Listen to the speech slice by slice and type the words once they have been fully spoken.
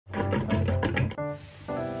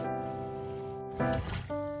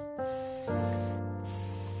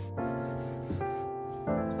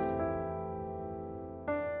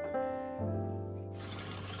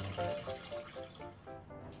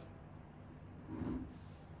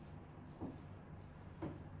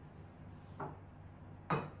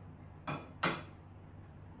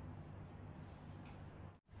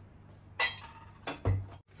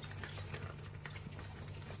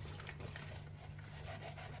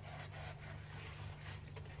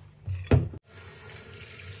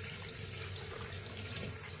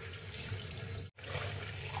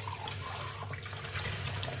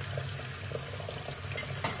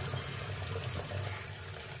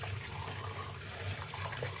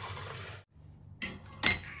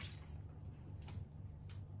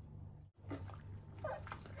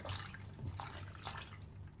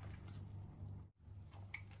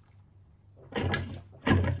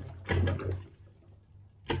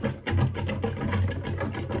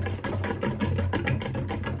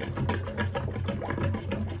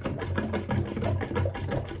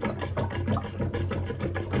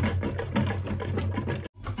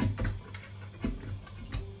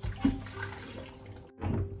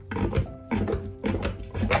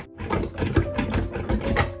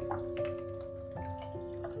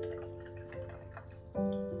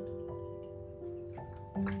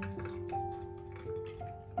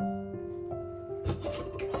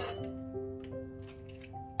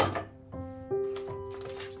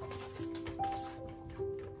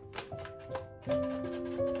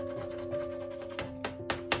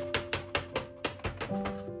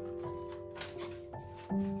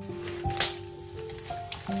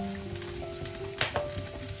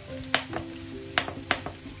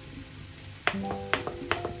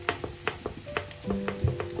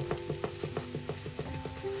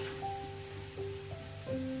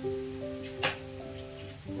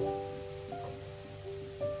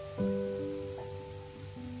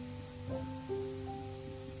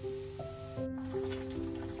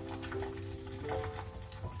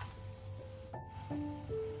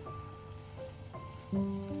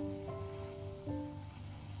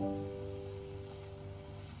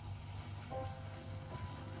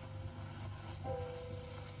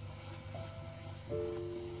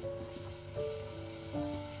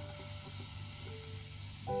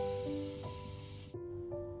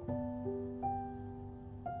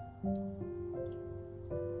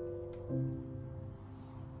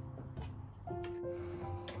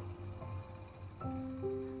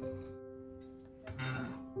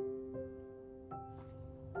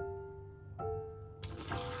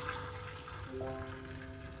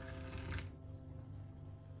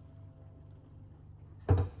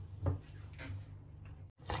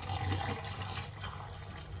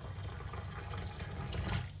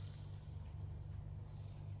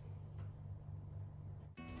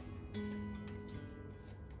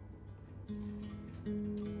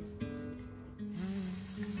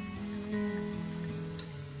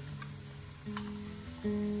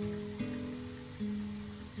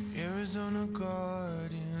Arizona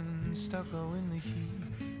garden, stuck out in the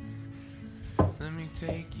heat. Let me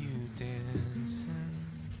take you dancing.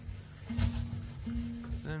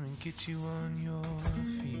 Let me get you on your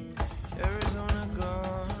feet. Arizona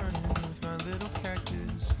garden with my little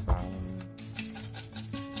cactus flower.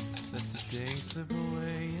 Let the day slip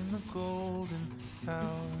away in the golden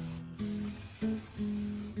hour.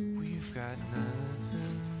 We've got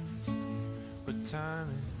nothing but time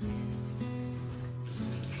and music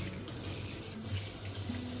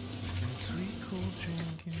and sweet cold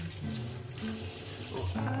drinking. Oh,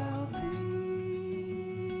 I'll be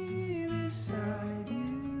beside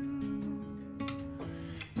you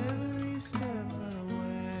every step of the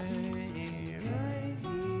way, right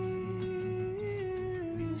here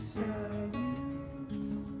beside you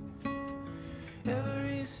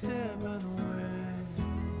every step of the way.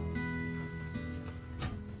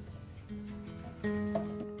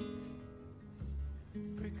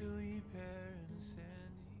 Prickly pear in a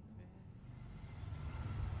sandy bed.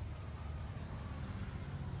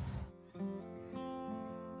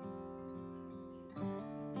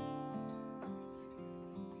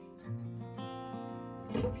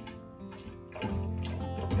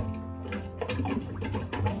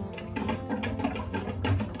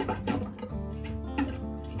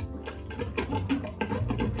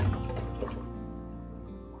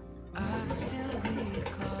 I still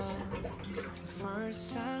recall the first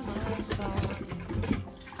time I saw you.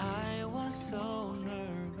 I was so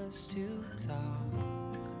nervous to talk.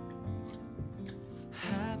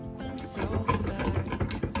 Happened so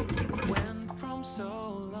fast. Went from so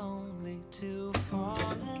lonely to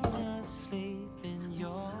falling asleep in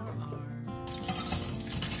your arms.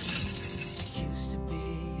 I used to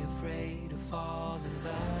be afraid to fall in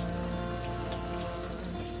love.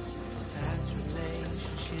 Past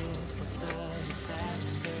relationship was a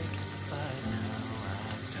disaster, but now I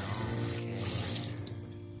don't care.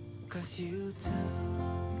 'Cause you took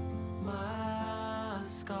my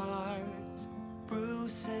scars,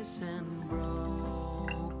 bruises and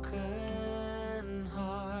broken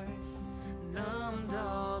heart, numbed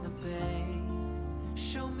all the pain,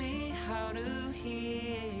 show me how to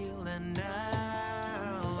heal, and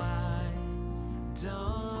now I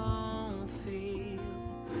don't feel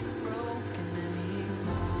broken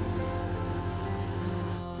anymore.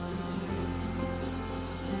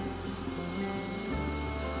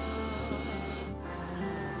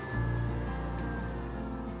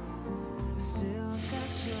 Still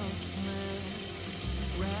got your smell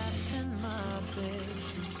wrapped in my bed.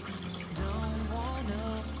 Don't wanna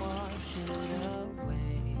wash it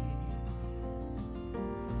away.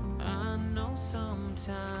 I know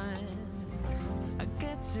sometimes I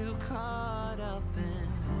get too caught up in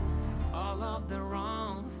all of the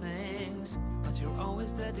wrong things, but you're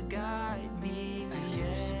always there to guide me.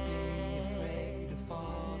 Yeah.